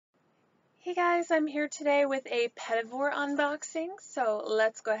Hey guys, I'm here today with a Petit Vour unboxing, so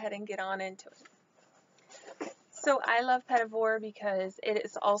let's go ahead and get on into it. So I love Petit Vour because it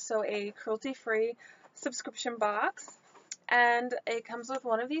is also a cruelty-free subscription box, and it comes with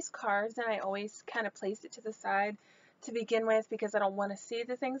one of these cards, and I always kind of place it to the side to begin with because I don't want to see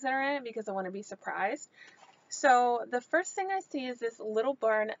the things that are in it because I want to be surprised. So the first thing I see is this Little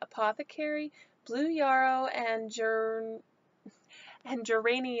Barn Apothecary Blue Yarrow and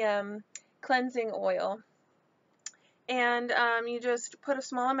Geranium cleansing oil. And you just put a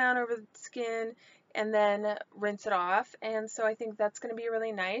small amount over the skin and then rinse it off. And so I think that's going to be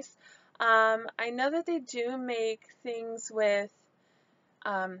really nice. I know that they do make things with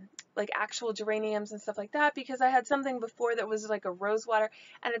like actual geraniums and stuff like that because I had something before that was like a rose water,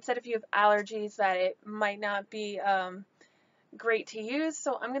 and it said if you have allergies that it might not be great to use.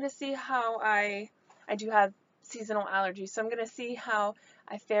 So I'm going to see how I do have seasonal allergies, so I'm going to see how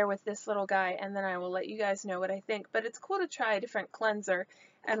I fare with this little guy, and then I will let you guys know what I think. But it's cool to try a different cleanser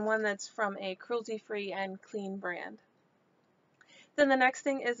and one that's from a cruelty-free and clean brand. Then the next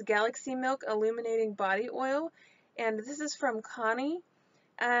thing is Galaxy Milk Illuminating Body Oil, and this is from Connie.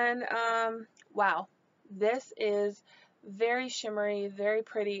 And wow, this is very shimmery, very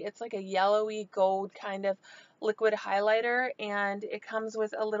pretty. It's like a yellowy gold kind of liquid highlighter, and it comes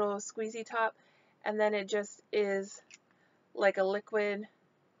with a little squeezy top, and then it just is like a liquid.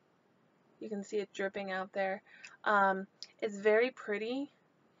 You can see it dripping out there. It's very pretty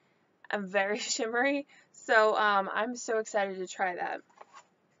and very shimmery, so I'm so excited to try that.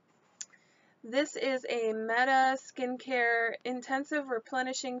 This is a Meta Skincare Intensive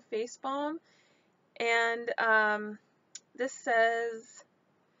Replenishing Face Balm, and this says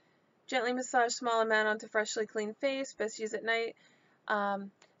gently massage small amount onto freshly clean face, best use at night.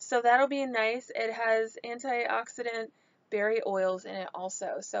 So that'll be nice. It has antioxidant berry oils in it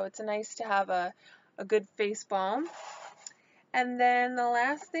also, so it's nice to have a good face balm. And then the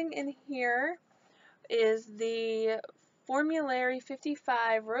last thing in here is the Formulary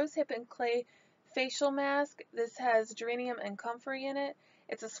 55 Rosehip and Clay Facial Mask. This has geranium and comfrey in it.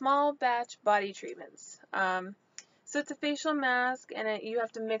 It's a small batch body treatments. So it's a facial mask, and you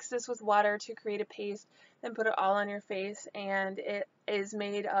have to mix this with water to create a paste, then put it all on your face, and it is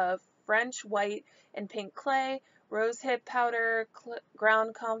made of French white and pink clay, rosehip powder,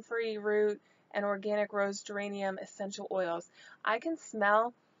 ground comfrey root, and organic rose geranium essential oils. I can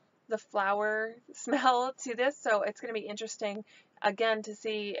smell the flower smell to this, so it's going to be interesting again to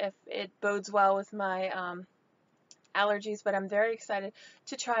see if it bodes well with my allergies, but I'm very excited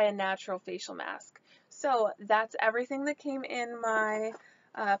to try a natural facial mask. So that's everything that came in my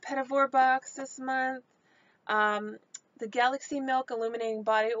Petit Vour box this month. The Galaxy Milk Illuminating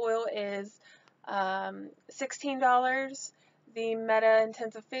Body Oil is $16. The Meta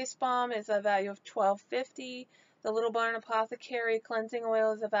Intensive Face Balm is a value of $12.50. The Little Barn Apothecary Cleansing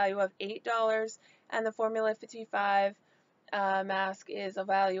Oil is a value of $8. And the Formula 55 mask is a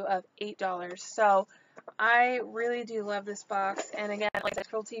value of $8. So I really do love this box. And again, like it's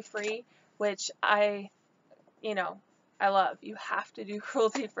cruelty free, which I love. You have to do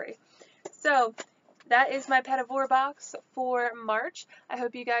cruelty free. So that is my Petit Vour box for March. I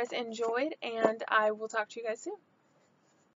hope you guys enjoyed, and I will talk to you guys soon.